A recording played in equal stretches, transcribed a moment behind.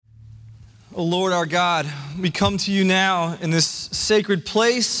O Lord our God, we come to you now in this sacred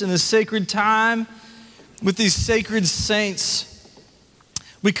place, in this sacred time, with these sacred saints.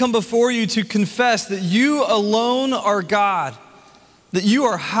 We come before you to confess that you alone are God, that you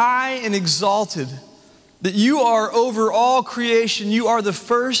are high and exalted, that you are over all creation. You are the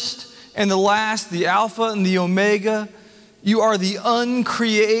first and the last, the Alpha and the Omega. You are the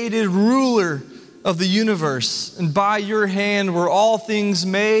uncreated ruler of the universe, and by your hand were all things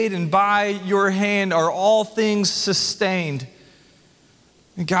made, and by your hand are all things sustained.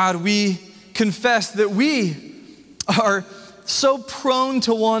 And God, we confess that we are so prone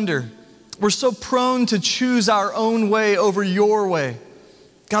to wander. We're so prone to choose our own way over your way.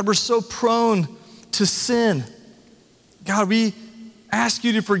 God, we're so prone to sin. God, we ask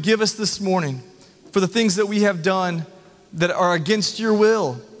you to forgive us this morning for the things that we have done that are against your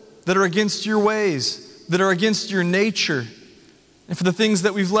will, that are against your ways, that are against your nature, and for the things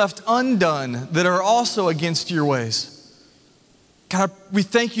that we've left undone that are also against your ways. God, we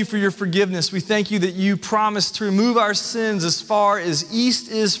thank you for your forgiveness. We thank you that you promised to remove our sins as far as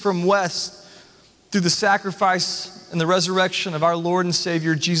east is from west through the sacrifice and the resurrection of our Lord and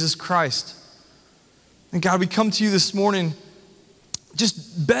Savior, Jesus Christ. And God, we come to you this morning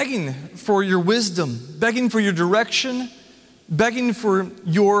just begging for your wisdom, begging for your direction, begging for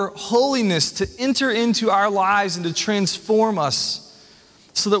your holiness to enter into our lives and to transform us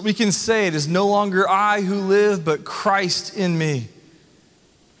so that we can say it is no longer I who live, but Christ in me.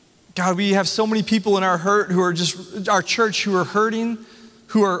 God, we have so many people in our our church who are hurting,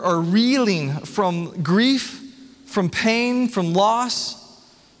 who are reeling from grief, from pain, from loss.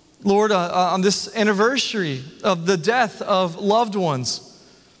 Lord, on this anniversary of the death of loved ones,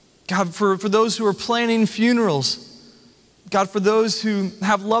 God, for those who are planning funerals, God, for those who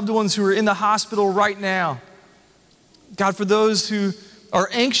have loved ones who are in the hospital right now, God, for those who are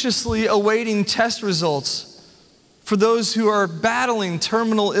anxiously awaiting test results, for those who are battling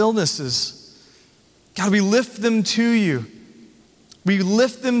terminal illnesses, God, we lift them to you. We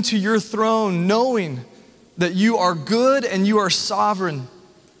lift them to your throne, knowing that you are good and you are sovereign,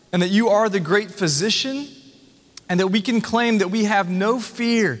 and that you are the great physician, and that we can claim that we have no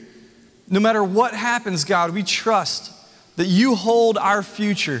fear. No matter what happens, God, we trust that you hold our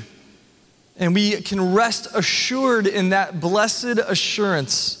future, and we can rest assured in that blessed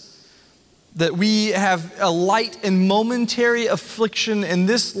assurance that we have a light and momentary affliction in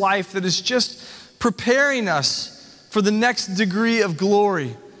this life that is just preparing us for the next degree of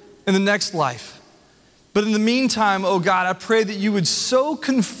glory in the next life. But in the meantime, oh God, I pray that you would so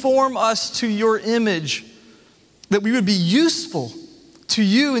conform us to your image that we would be useful to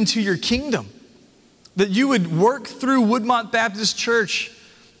you and to your kingdom. That you would work through Woodmont Baptist Church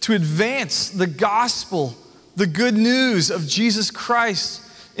to advance the gospel, the good news of Jesus Christ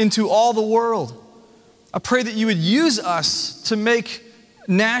into all the world. I pray that you would use us to make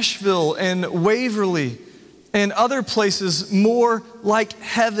Nashville and Waverly and other places more like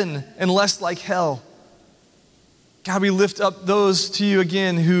heaven and less like hell. God, we lift up those to you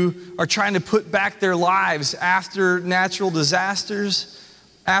again who are trying to put back their lives after natural disasters,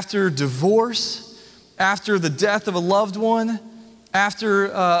 after divorce, after the death of a loved one, after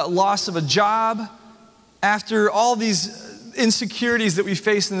loss of a job, after all these insecurities that we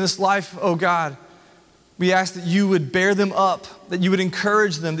face in this life, oh God, we ask that you would bear them up, that you would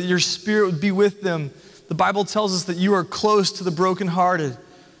encourage them, that your Spirit would be with them. The Bible tells us that you are close to the brokenhearted.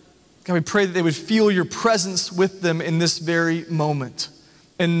 God, we pray that they would feel your presence with them in this very moment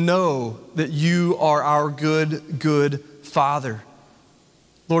and know that you are our good, good Father.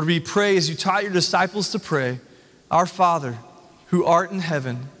 Lord, we pray as you taught your disciples to pray, our Father, who art in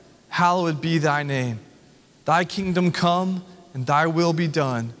heaven, hallowed be thy name. Thy kingdom come and thy will be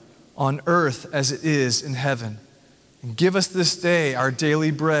done on earth as it is in heaven. And give us this day our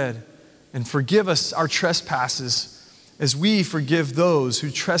daily bread, and forgive us our trespasses as we forgive those who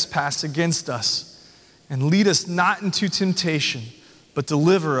trespass against us. And lead us not into temptation, but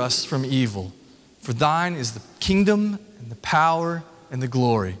deliver us from evil. For thine is the kingdom and the power and the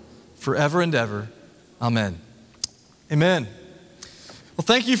glory forever and ever. Amen. Amen. Well,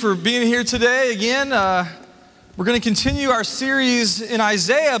 thank you for being here today. Again, we're going to continue our series in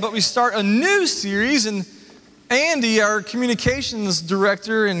Isaiah, but we start a new series. And Andy, our communications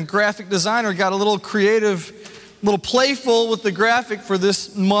director and graphic designer, got a little creative, little playful with the graphic for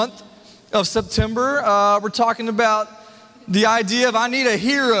this month of September. We're talking about the idea of I need a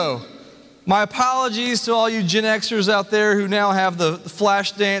hero. My apologies to all you Gen Xers out there who now have the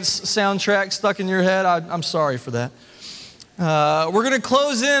Flashdance soundtrack stuck in your head. I'm sorry for that. We're going to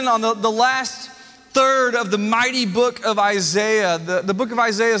close in on the last third of the mighty book of Isaiah. The book of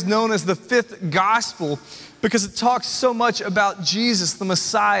Isaiah is known as the fifth gospel because it talks so much about Jesus, the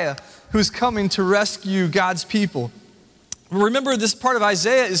Messiah, who's coming to rescue God's people. Remember, this part of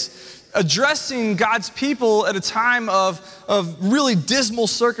Isaiah is addressing God's people at a time of really dismal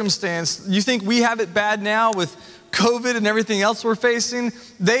circumstance. You think we have it bad now with COVID and everything else we're facing?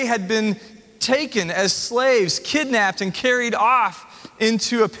 They had been taken as slaves, kidnapped and carried off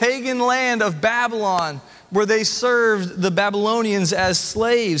into a pagan land of Babylon, where they served the Babylonians as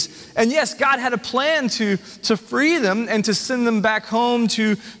slaves. And yes, God had a plan to free them and to send them back home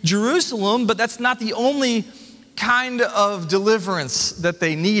to Jerusalem, but that's not the only kind of deliverance that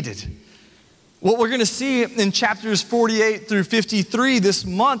they needed. What we're going to see in chapters 48 through 53 this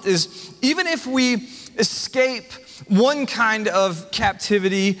month is even if we escape one kind of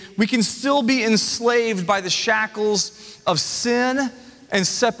captivity, we can still be enslaved by the shackles of sin and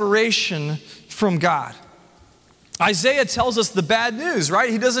separation from God. Isaiah tells us the bad news, right?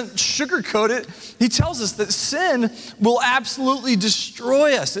 He doesn't sugarcoat it. He tells us that sin will absolutely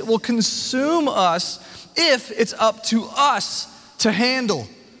destroy us. It will consume us if it's up to us to handle.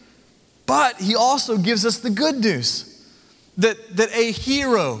 But he also gives us the good news that a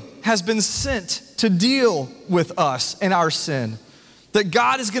hero has been sent to deal with us and our sin. That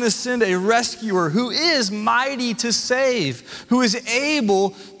God is going to send a rescuer who is mighty to save, who is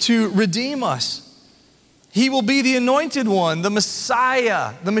able to redeem us. He will be the anointed one, the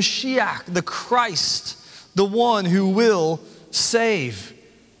Messiah, the Mashiach, the Christ, the one who will save.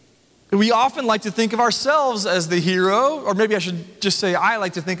 We often like to think of ourselves as the hero, or maybe I should just say I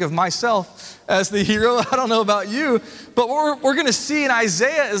like to think of myself as the hero. I don't know about you, but what we're going to see in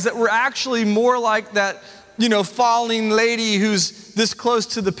Isaiah is that we're actually more like that, falling lady who's this close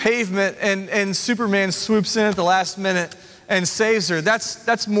to the pavement and Superman swoops in at the last minute and saves her.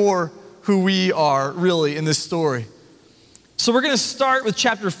 That's more who we are really in this story. So we're going to start with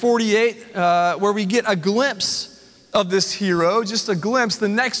chapter 48 where we get a glimpse of this hero, just a glimpse. The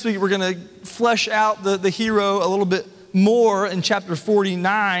next week we're going to flesh out the hero a little bit more in chapter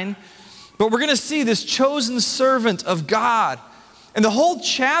 49. But we're going to see this chosen servant of God. And the whole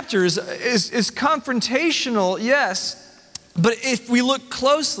chapter is confrontational, yes, but if we look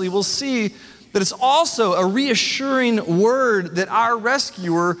closely, we'll see that it's also a reassuring word that our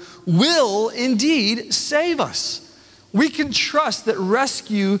rescuer will indeed save us. We can trust that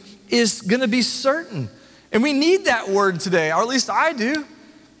rescue is going to be certain. And we need that word today, or at least I do.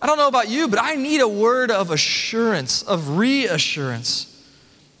 I don't know about you, but I need a word of assurance, of reassurance.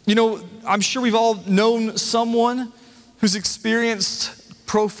 I'm sure we've all known someone who's experienced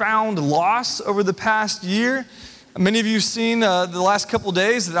profound loss over the past year. Many of you have seen the last couple of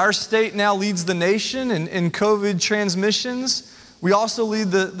days that our state now leads the nation in COVID transmissions. We also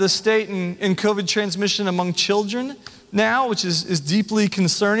lead the state in COVID transmission among children now, which is deeply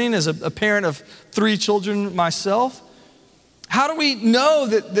concerning as a parent of 3 children myself. How do we know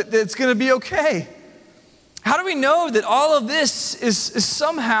that it's going to be okay? How do we know that all of this is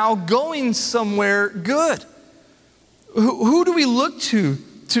somehow going somewhere good? Who do we look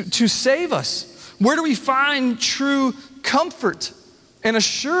to save us? Where do we find true comfort and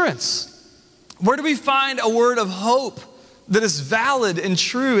assurance? Where do we find a word of hope that is valid and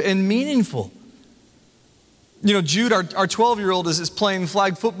true and meaningful? Jude, our 12-year-old, is playing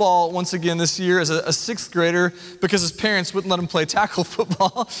flag football once again this year as a 6th grader because his parents wouldn't let him play tackle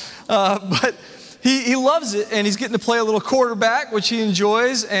football. But he loves it, and he's getting to play a little quarterback, which he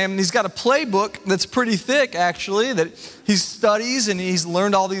enjoys, and he's got a playbook that's pretty thick, actually, that he studies, and he's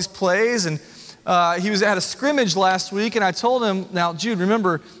learned all these plays. And he was at a scrimmage last week, and I told him, now, Jude,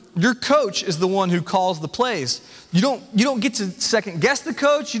 remember, your coach is the one who calls the plays. You don't get to second guess the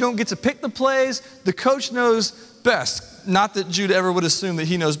coach. You don't get to pick the plays. The coach knows best. Not that Jude ever would assume that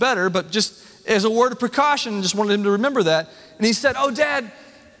he knows better, but just as a word of precaution, just wanted him to remember that. And he said, "Oh, Dad,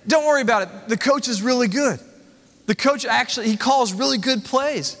 don't worry about it. The coach is really good. The coach he calls really good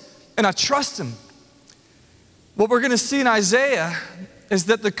plays, and I trust him." What we're going to see in Isaiah is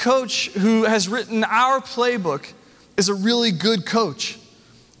that the coach who has written our playbook is a really good coach,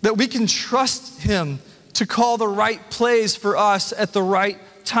 that we can trust him to call the right plays for us at the right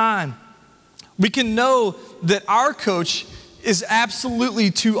time. We can know that our coach is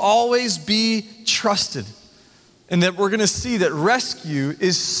absolutely to always be trusted, and that we're going to see that rescue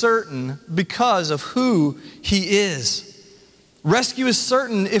is certain because of who he is. Rescue is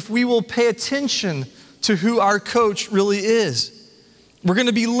certain if we will pay attention to who our coach really is. We're going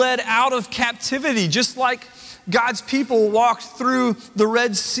to be led out of captivity, just like God's people walked through the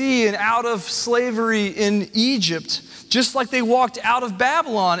Red Sea and out of slavery in Egypt just like they walked out of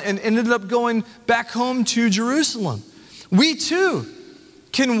Babylon and ended up going back home to Jerusalem. We too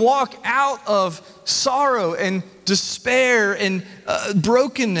can walk out of sorrow and despair and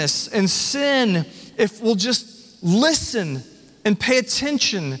brokenness and sin if we'll just listen and pay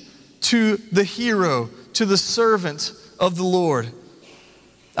attention to the hero, to the servant of the Lord.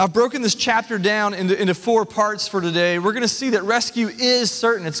 I've broken this chapter down into 4 parts for today. We're going to see that rescue is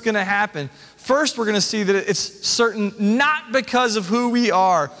certain. It's going to happen. First, we're going to see that it's certain not because of who we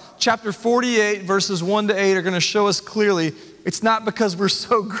are. Chapter 48, verses 1 to 8 are going to show us clearly it's not because we're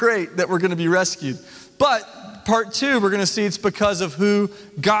so great that we're going to be rescued. But part 2, we're going to see it's because of who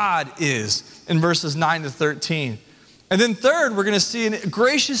God is in verses 9 to 13. And then third, we're going to see a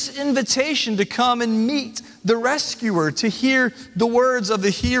gracious invitation to come and meet the rescuer, to hear the words of the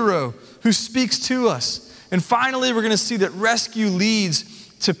hero who speaks to us. And finally, we're going to see that rescue leads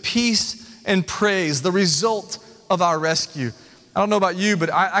to peace and praise, the result of our rescue. I don't know about you,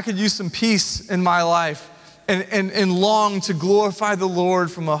 but I could use some peace in my life and long to glorify the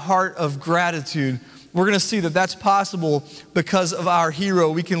Lord from a heart of gratitude. We're going to see that that's possible because of our hero.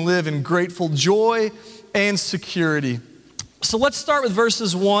 We can live in grateful joy and security. So let's start with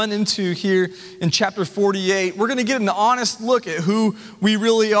verses 1 and 2 here in chapter 48. We're going to get an honest look at who we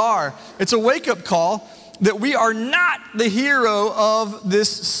really are. It's a wake-up call that we are not the hero of this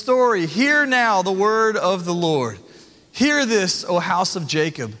story. Hear now the word of the Lord. Hear this, O house of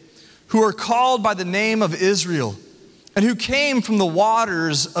Jacob, who are called by the name of Israel, and who came from the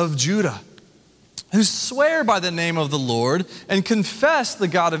waters of Judah, who swear by the name of the Lord and confess the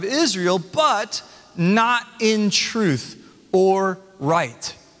God of Israel, but not in truth or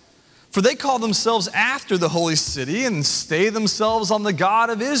right. For they call themselves after the holy city and stay themselves on the God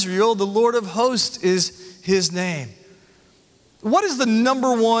of Israel. The Lord of hosts is his name. What is the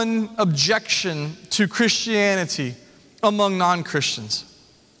number one objection to Christianity among non-Christians?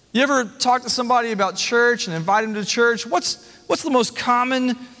 You ever talk to somebody about church and invite them to church? What's the most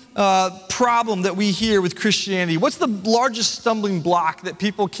common problem that we hear with Christianity? What's the largest stumbling block that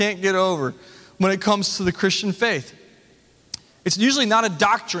people can't get over when it comes to the Christian faith? It's usually not a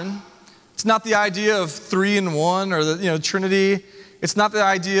doctrine. It's not the idea of 3 in 1 or the Trinity. It's not the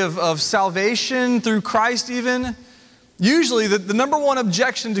idea of salvation through Christ even. Usually the number one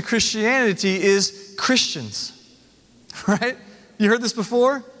objection to Christianity is Christians, right? You heard this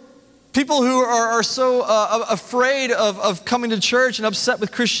before? People who are so afraid of coming to church and upset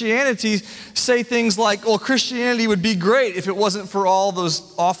with Christianity say things like, well, Christianity would be great if it wasn't for all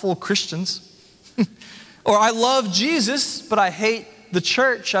those awful Christians. Or I love Jesus, but I hate the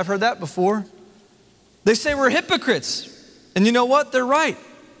church. I've heard that before. They say we're hypocrites. And you know what? They're right.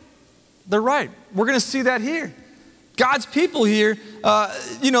 They're right. We're going to see that here. God's people here,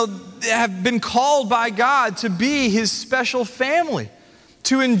 have been called by God to be his special family,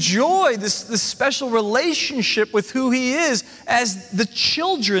 to enjoy this special relationship with who he is as the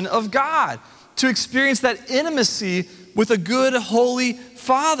children of God, to experience that intimacy with a good, holy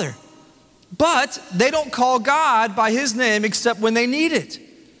Father. But they don't call God by his name except when they need it.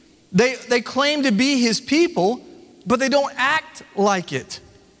 They claim to be his people, but they don't act like it.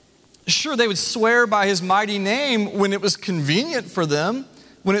 Sure, they would swear by his mighty name when it was convenient for them,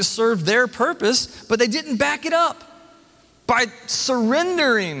 when it served their purpose, but they didn't back it up by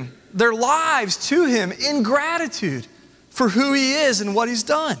surrendering their lives to him in gratitude for who he is and what he's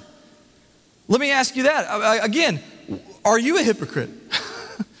done. Let me ask you that. Again, are you a hypocrite?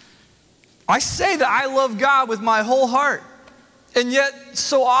 I say that I love God with my whole heart, and yet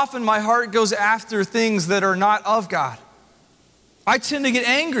so often my heart goes after things that are not of God. I tend to get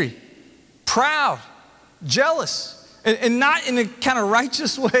angry, proud, jealous, and not in a kind of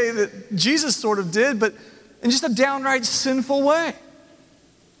righteous way that Jesus sort of did, but in just a downright sinful way.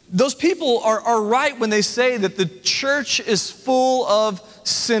 Those people are right when they say that the church is full of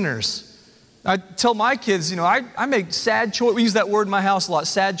sinners. I tell my kids, I make sad choices. We use that word in my house a lot,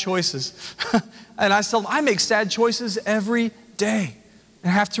 sad choices. And I tell them, I make sad choices every day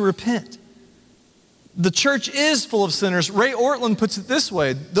and have to repent. The church is full of sinners. Ray Ortlund puts it this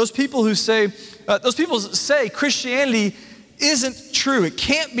way. Those people say Christianity isn't true. It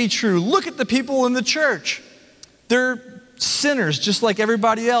can't be true. Look at the people in the church. They're sinners just like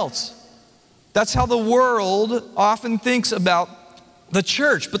everybody else. That's how the world often thinks about the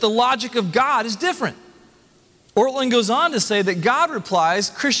church, but the logic of God is different. Ortlund goes on to say that God replies,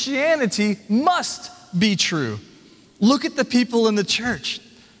 Christianity must be true. Look at the people in the church.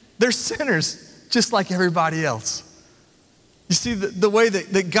 They're sinners just like everybody else. You see, the way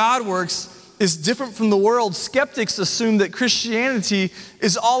that God works is different from the world. Skeptics assume that Christianity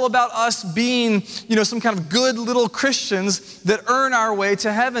is all about us being, some kind of good little Christians that earn our way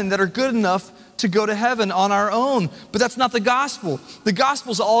to heaven, that are good enough to go to heaven on our own. But that's not the gospel. The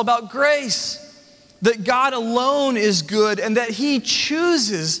gospel is all about grace, that God alone is good and that he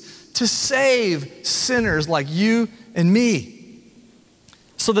chooses to save sinners like you and me.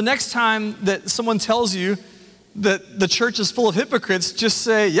 So the next time that someone tells you that the church is full of hypocrites, just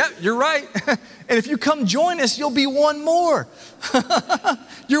say, yep, you're right. And if you come join us, you'll be one more.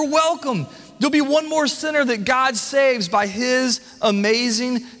 You're welcome. You'll be one more sinner that God saves by his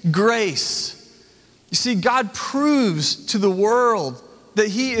amazing grace. You see, God proves to the world that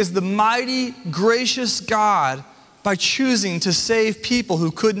he is the mighty, gracious God by choosing to save people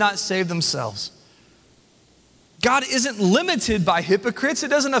who could not save themselves. God isn't limited by hypocrites. It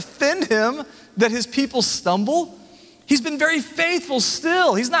doesn't offend him that his people stumble. He's been very faithful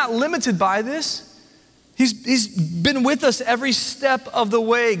still. He's not limited by this. He's been with us every step of the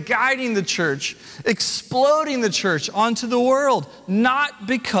way, guiding the church, exploding the church onto the world, not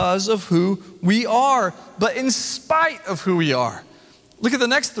because of who we are, but in spite of who we are. Look at the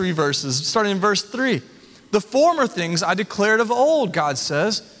next 3 verses, starting in verse 3. The former things I declared of old, God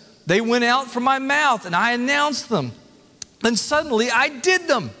says. They went out from my mouth and I announced them. Then suddenly I did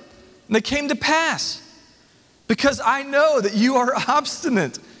them and they came to pass. Because I know that you are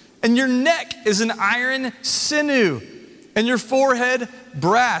obstinate and your neck is an iron sinew and your forehead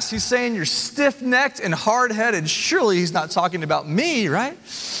brass. He's saying you're stiff-necked and hard-headed. Surely he's not talking about me, right?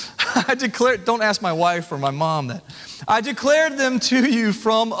 I declared, don't ask my wife or my mom that. I declared them to you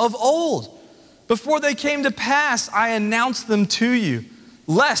from of old. Before they came to pass, I announced them to you.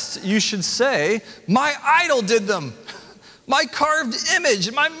 Lest you should say, my idol did them. My carved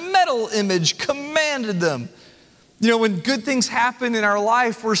image, my metal image commanded them. When good things happen in our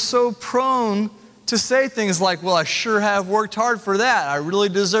life, we're so prone to say things like, well, I sure have worked hard for that. I really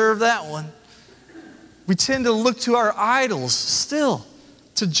deserve that one. We tend to look to our idols still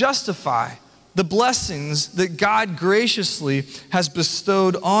to justify the blessings that God graciously has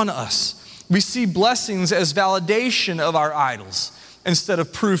bestowed on us. We see blessings as validation of our idols instead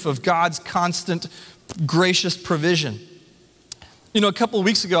of proof of God's constant gracious provision. A couple of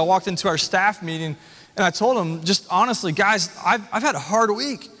weeks ago, I walked into our staff meeting and I told them, just honestly, guys, I've had a hard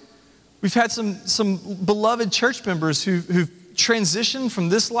week. We've had some beloved church members who've transitioned from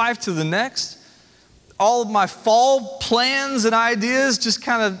this life to the next. All of my fall plans and ideas just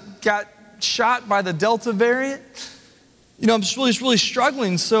kind of got shot by the Delta variant. I'm just really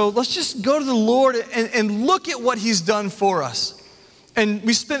struggling. So let's just go to the Lord and look at what he's done for us. And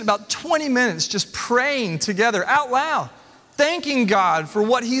we spent about 20 minutes just praying together out loud, thanking God for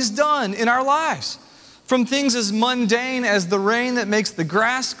what he's done in our lives. From things as mundane as the rain that makes the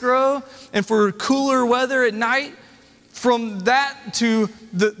grass grow and for cooler weather at night, from that to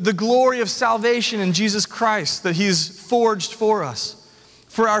the glory of salvation in Jesus Christ that he's forged for us,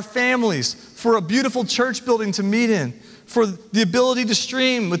 for our families, for a beautiful church building to meet in, for the ability to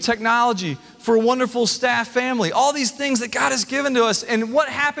stream with technology, for a wonderful staff family, all these things that God has given to us. And what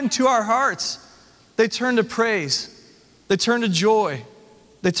happened to our hearts? They turn to praise. They turn to joy.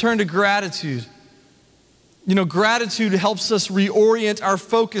 They turn to gratitude. Gratitude helps us reorient our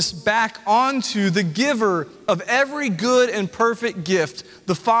focus back onto the giver of every good and perfect gift,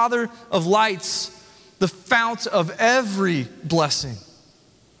 the Father of lights, the fount of every blessing.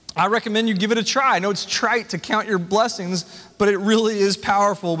 I recommend you give it a try. I know it's trite to count your blessings, but it really is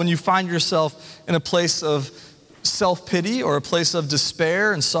powerful when you find yourself in a place of self-pity or a place of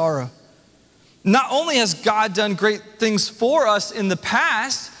despair and sorrow. Not only has God done great things for us in the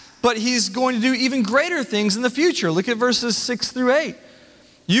past, but he's going to do even greater things in the future. Look at verses 6 through 8.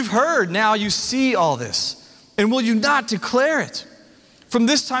 You've heard, now you see all this. And will you not declare it? From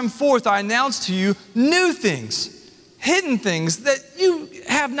this time forth, I announce to you new things, hidden things that you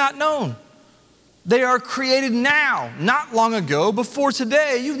have not known. They are created now, not long ago, before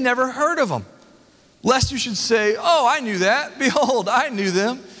today. You've never heard of them. Lest you should say, oh, I knew that. Behold, I knew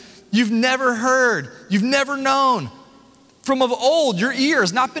them. You've never heard. You've never known. From of old, your ear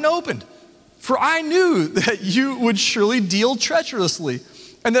has not been opened. For I knew that you would surely deal treacherously,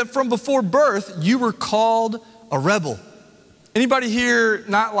 and that from before birth you were called a rebel. Anybody here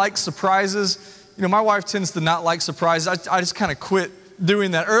not like surprises? My wife tends to not like surprises. I just kind of quit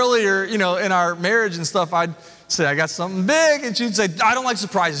doing that. Earlier, in our marriage and stuff, I'd say, I got something big, and she'd say, I don't like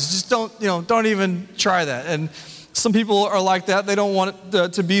surprises. Just don't even try that. And some people are like that. They don't want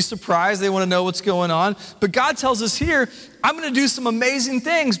it to be surprised. They want to know what's going on. But God tells us here, I'm going to do some amazing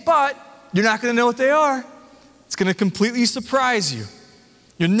things, but you're not going to know what they are. It's going to completely surprise you.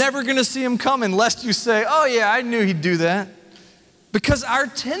 You're never going to see him coming lest you say, oh yeah, I knew he'd do that. Because our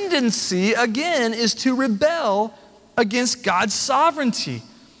tendency, again, is to rebel against God's sovereignty.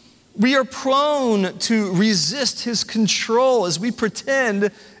 We are prone to resist his control as we pretend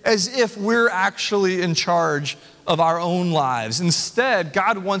as if we're actually in charge of our own lives. Instead,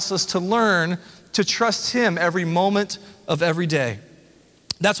 God wants us to learn to trust him every moment of every day.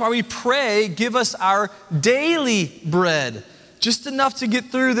 That's why we pray, give us our daily bread, just enough to get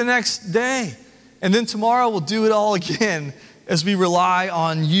through the next day. And then tomorrow we'll do it all again as we rely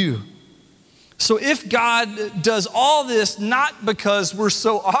on you. So if God does all this not because we're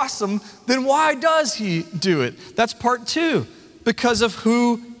so awesome, then why does he do it? That's part 2, because of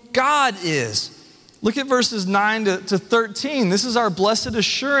who God is. Look at verses 9 to 13. This is our blessed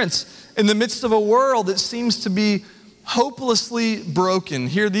assurance in the midst of a world that seems to be hopelessly broken.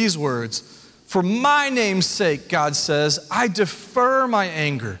 Hear these words. For my name's sake, God says, I defer my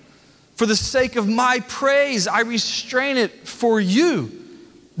anger. For the sake of my praise, I restrain it for you,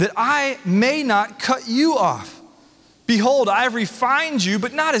 that I may not cut you off. Behold, I have refined you,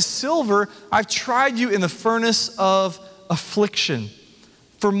 but not as silver. I've tried you in the furnace of affliction.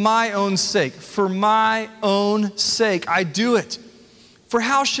 For my own sake, I do it. For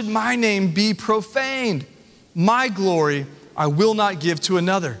how should my name be profaned? My glory I will not give to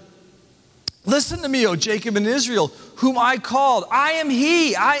another. Listen to me, O Jacob and Israel, whom I called. I am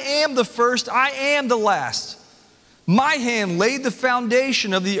he. I am the first. I am the last. My hand laid the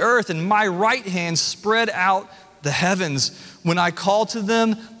foundation of the earth, and my right hand spread out the heavens. When I call to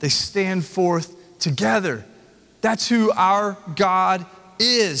them, they stand forth together. That's who our God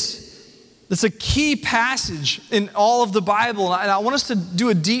is. It's a key passage in all of the Bible, and I want us to do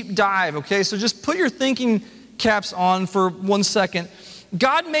a deep dive, okay? So just put your thinking caps on for 1 second.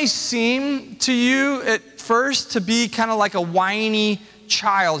 God may seem to you at first to be kind of like a whiny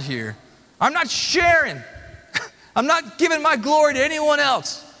child here. I'm not sharing. I'm not giving my glory to anyone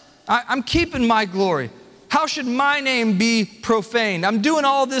else. I'm keeping my glory. How should my name be profaned? I'm doing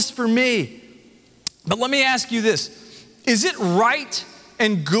all this for me. But let me ask you this. Is it right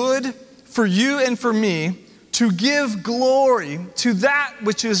and good for you and for me to give glory to that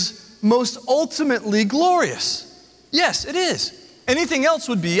which is most ultimately glorious? Yes, it is. Anything else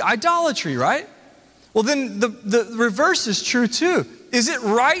would be idolatry, right? Well, then the reverse is true too. Is it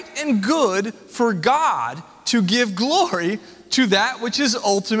right and good for God to give glory to that which is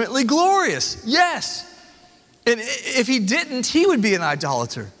ultimately glorious? Yes. And if he didn't, he would be an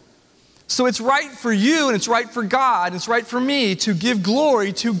idolater. So it's right for you and it's right for God, and it's right for me to give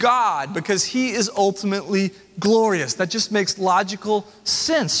glory to God because he is ultimately glorious. That just makes logical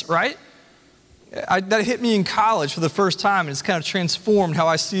sense, right? That hit me in college for the first time, and it's kind of transformed how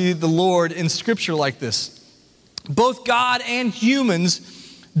I see the Lord in Scripture like this. Both God and humans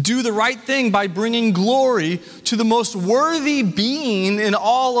do the right thing by bringing glory to the most worthy being in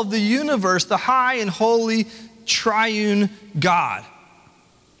all of the universe, the high and holy triune God.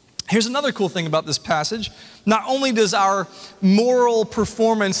 Here's another cool thing about this passage. Not only does our moral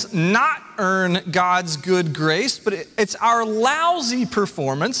performance not earn God's good grace, but it's our lousy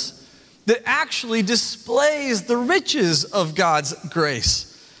performance that actually displays the riches of God's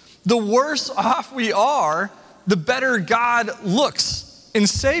grace. The worse off we are, the better God looks in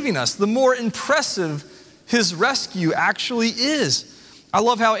saving us, the more impressive his rescue actually is. I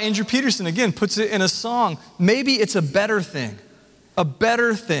love how Andrew Peterson, again, puts it in a song. Maybe it's a better thing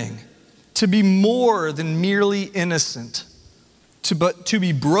to be more than merely innocent, but to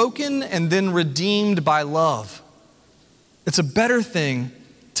be broken and then redeemed by love. It's a better thing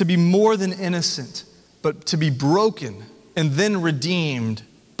to be more than innocent, but to be broken and then redeemed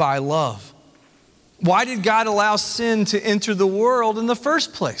by love. Why did God allow sin to enter the world in the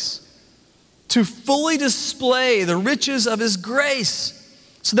first place? To fully display the riches of his grace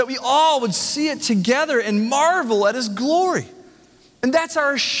so that we all would see it together and marvel at his glory. And that's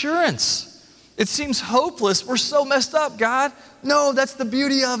our assurance. It seems hopeless. We're so messed up, God. No, that's the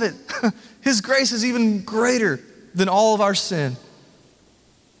beauty of it. His grace is even greater than all of our sin.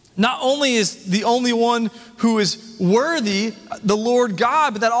 Not only is the only one who is worthy the Lord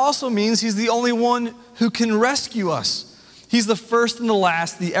God, but that also means he's the only one who can rescue us. He's the first and the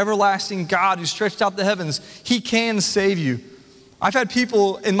last, the everlasting God who stretched out the heavens. He can save you. I've had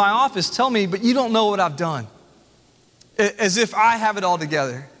people in my office tell me, but you don't know what I've done. As if I have it all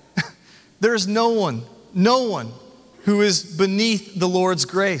together. There's no one who is beneath the Lord's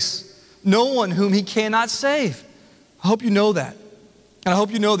grace. No one whom he cannot save. I hope you know that. And I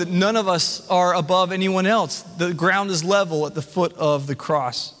hope you know that none of us are above anyone else. The ground is level at the foot of the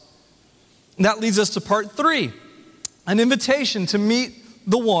cross. And that leads us to part 3, an invitation to meet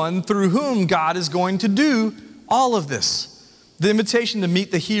the one through whom God is going to do all of this. The invitation to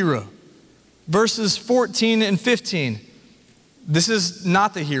meet the hero. Verses 14 and 15. This is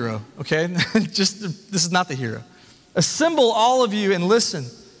not the hero, okay? This is not the hero. Assemble all of you and listen.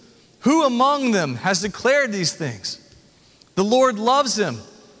 Who among them has declared these things? The Lord loves him.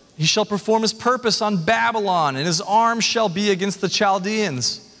 He shall perform his purpose on Babylon, and his arm shall be against the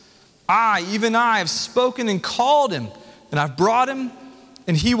Chaldeans. I, even I, have spoken and called him, and I've brought him,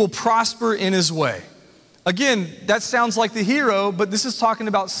 and he will prosper in his way. Again, that sounds like the hero, but this is talking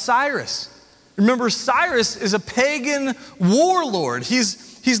about Cyrus. Remember, Cyrus is a pagan warlord.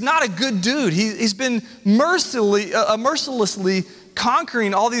 He's not a good dude. He's been mercilessly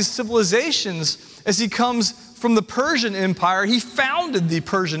conquering all these civilizations as he comes from the Persian Empire. He founded the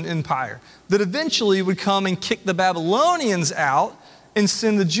Persian Empire that eventually would come and kick the Babylonians out and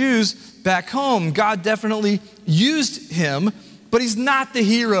send the Jews back home. God definitely used him, but he's not the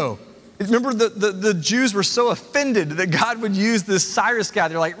hero. Remember, the Jews were so offended that God would use this Cyrus guy.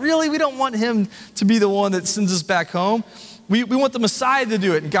 They're like, really? We don't want him to be the one that sends us back home. We want the Messiah to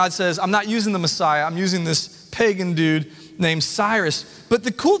do it. And God says, I'm not using the Messiah. I'm using this pagan dude named Cyrus. But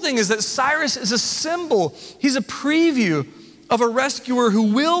the cool thing is that Cyrus is a symbol. He's a preview of a rescuer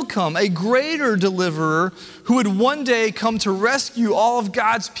who will come, a greater deliverer who would one day come to rescue all of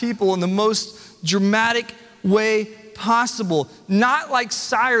God's people in the most dramatic way possible. Not like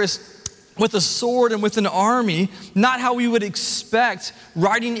Cyrus with a sword and with an army, not how we would expect,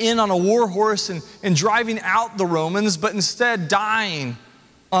 riding in on a war horse and driving out the Romans, but instead dying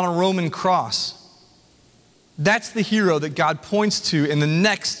on a Roman cross. That's the hero that God points to in the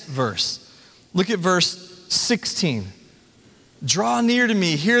next verse. Look at verse 16. Draw near to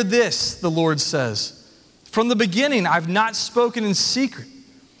me, hear this, the Lord says. From the beginning, I've not spoken in secret.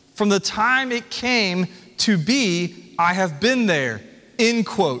 From the time it came to be, I have been there, end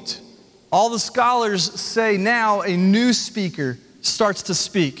quote. All the scholars say now a new speaker starts to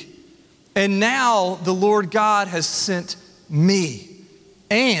speak. And now the Lord God has sent me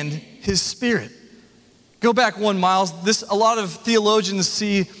and his Spirit. Go back 1 mile. A lot of theologians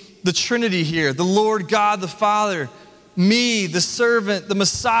see the Trinity here. The Lord God, the Father, me, the servant, the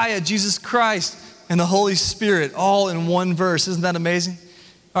Messiah, Jesus Christ, and the Holy Spirit, all in one verse. Isn't that amazing?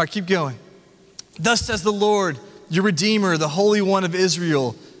 All right, keep going. Thus says the Lord, your Redeemer, the Holy One of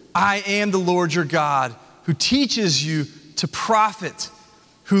Israel, I am the Lord your God, who teaches you to profit,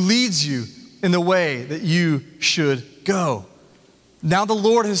 who leads you in the way that you should go. Now the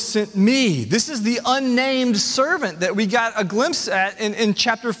Lord has sent me. This is the unnamed servant that we got a glimpse at in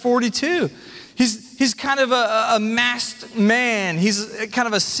chapter 42. He's kind of a masked man. He's kind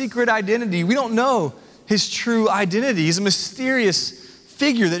of a secret identity. We don't know his true identity. He's a mysterious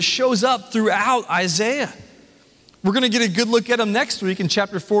figure that shows up throughout Isaiah. We're going to get a good look at him next week in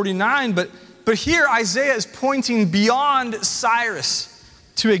chapter 49, but here Isaiah is pointing beyond Cyrus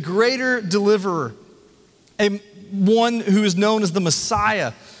to a greater deliverer, one who is known as the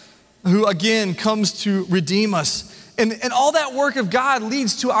Messiah, who again comes to redeem us. And all that work of God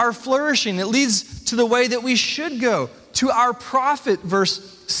leads to our flourishing. It leads to the way that we should go, to our profit,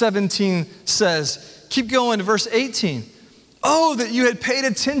 verse 17 says. Keep going to verse 18. Oh, that you had paid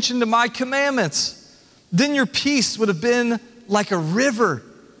attention to my commandments. Then your peace would have been like a river,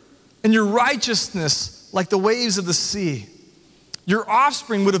 and your righteousness like the waves of the sea. Your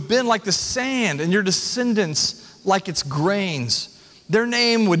offspring would have been like the sand, and your descendants like its grains. Their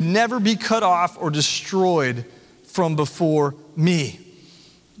name would never be cut off or destroyed from before me.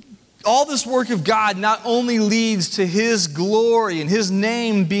 All this work of God not only leads to his glory and his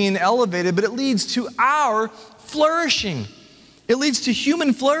name being elevated, but it leads to our flourishing. It leads to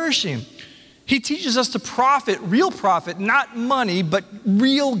human flourishing. He teaches us to profit, real profit, not money, but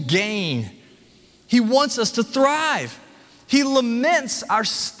real gain. He wants us to thrive. He laments our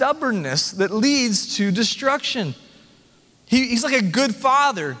stubbornness that leads to destruction. He's like a good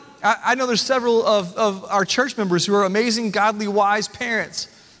father. I know there's several of our church members who are amazing, godly, wise parents,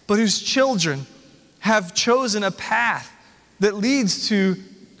 but whose children have chosen a path that leads to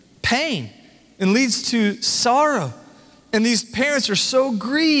pain and leads to sorrow. And these parents are so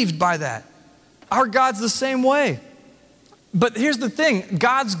grieved by that. Our God's the same way. But here's the thing,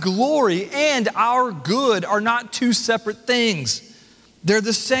 God's glory and our good are not two separate things. They're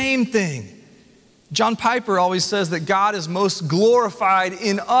the same thing. John Piper always says that God is most glorified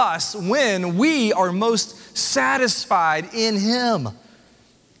in us when we are most satisfied in him.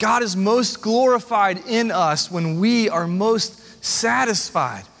 God is most glorified in us when we are most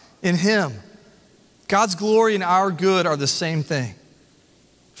satisfied in him. God's glory and our good are the same thing.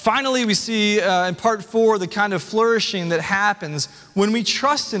 Finally, we see in part 4 the kind of flourishing that happens when we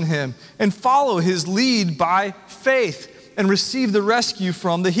trust in him and follow his lead by faith and receive the rescue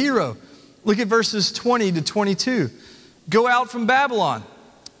from the hero. Look at verses 20 to 22. Go out from Babylon,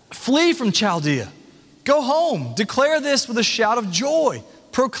 flee from Chaldea, go home, declare this with a shout of joy,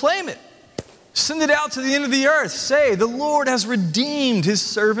 proclaim it, send it out to the end of the earth, say, the Lord has redeemed his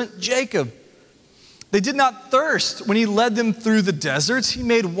servant Jacob. They did not thirst when he led them through the deserts. He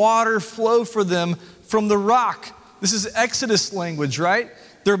made water flow for them from the rock. This is Exodus language, right?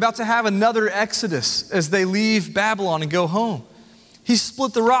 They're about to have another Exodus as they leave Babylon and go home. He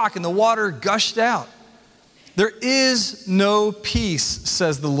split the rock and the water gushed out. There is no peace,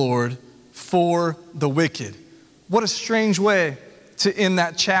 says the Lord, for the wicked. What a strange way to end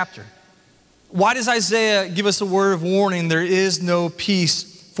that chapter. Why does Isaiah give us a word of warning? There is no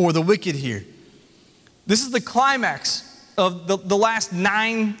peace for the wicked here. This is the climax of the last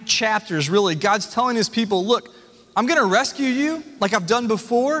 9 chapters, really. God's telling his people, look, I'm going to rescue you like I've done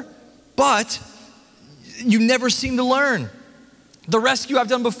before, but you never seem to learn. The rescue I've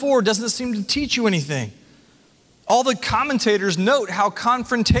done before doesn't seem to teach you anything. All the commentators note how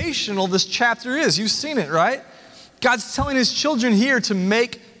confrontational this chapter is. You've seen it, right? God's telling his children here to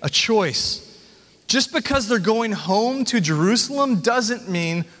make a choice. Just because they're going home to Jerusalem doesn't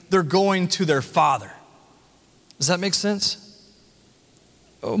mean they're going to their Father. Does that make sense?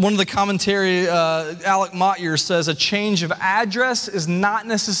 One of the commentary, Alec Motyer says, a change of address is not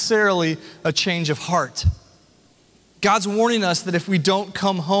necessarily a change of heart. God's warning us that if we don't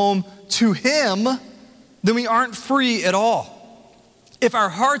come home to him, then we aren't free at all. If our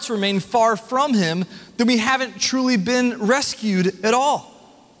hearts remain far from him, then we haven't truly been rescued at all.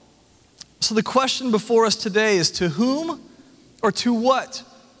 So the question before us today is, to whom or to what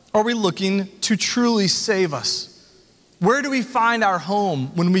are we looking to truly save us? Where do we find our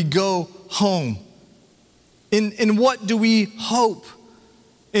home when we go home? In what do we hope?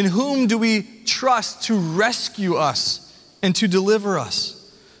 In whom do we trust to rescue us and to deliver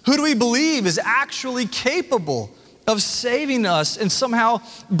us? Who do we believe is actually capable of saving us and somehow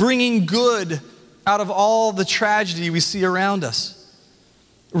bringing good out of all the tragedy we see around us?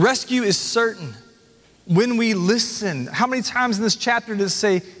 Rescue is certain when we listen. How many times in this chapter does it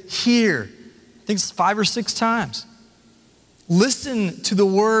say, hear? I think it's 5 or 6 times. Listen to the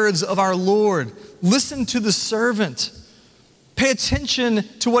words of our Lord. Listen to the servant. Pay attention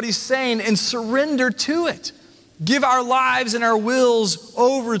to what he's saying and surrender to it. Give our lives and our wills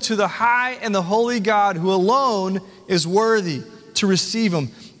over to the high and the holy God who alone is worthy to receive them.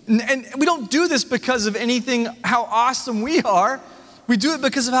 And we don't do this because of anything, how awesome we are. We do it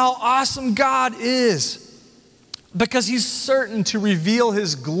because of how awesome God is. Because he's certain to reveal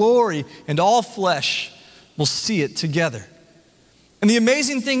his glory, and all flesh will see it together. And the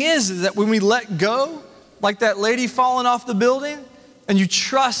amazing thing is that when we let go, like that lady falling off the building, and you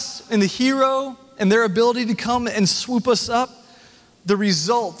trust in the hero and their ability to come and swoop us up, the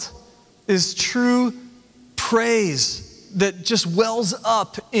result is true praise that just wells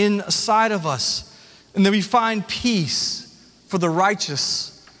up inside of us. And then we find peace for the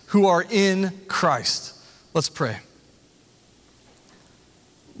righteous who are in Christ. Let's pray.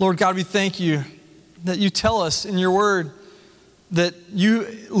 Lord God, we thank you that you tell us in your word that you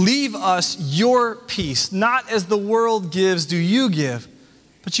leave us your peace. Not as the world gives do you give,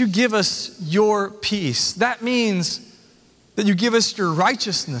 but you give us your peace. That means that you give us your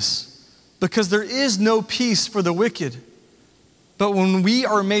righteousness, because there is no peace for the wicked. But when we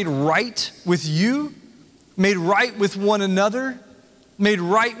are made right with you, made right with one another, made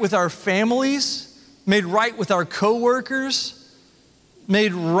right with our families, made right with our coworkers,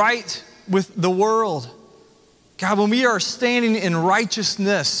 made right with the world, God, when we are standing in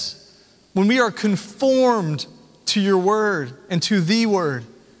righteousness, when we are conformed to your word and to the word,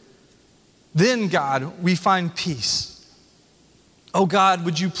 then, God, we find peace. Oh God,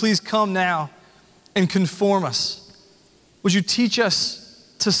 would you please come now and conform us? Would you teach us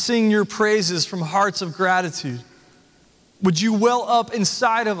to sing your praises from hearts of gratitude? Would you well up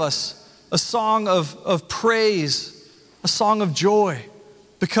inside of us a song of praise, a song of joy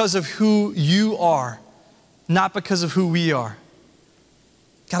because of who you are, not because of who we are.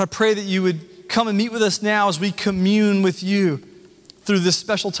 God, I pray that you would come and meet with us now as we commune with you through this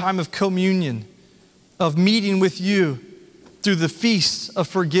special time of communion, of meeting with you through the feast of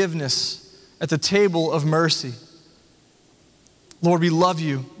forgiveness at the table of mercy. Lord, we love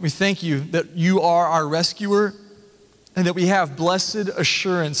you. We thank you that you are our rescuer and that we have blessed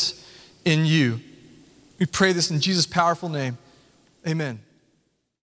assurance in you. We pray this in Jesus' powerful name. Amen.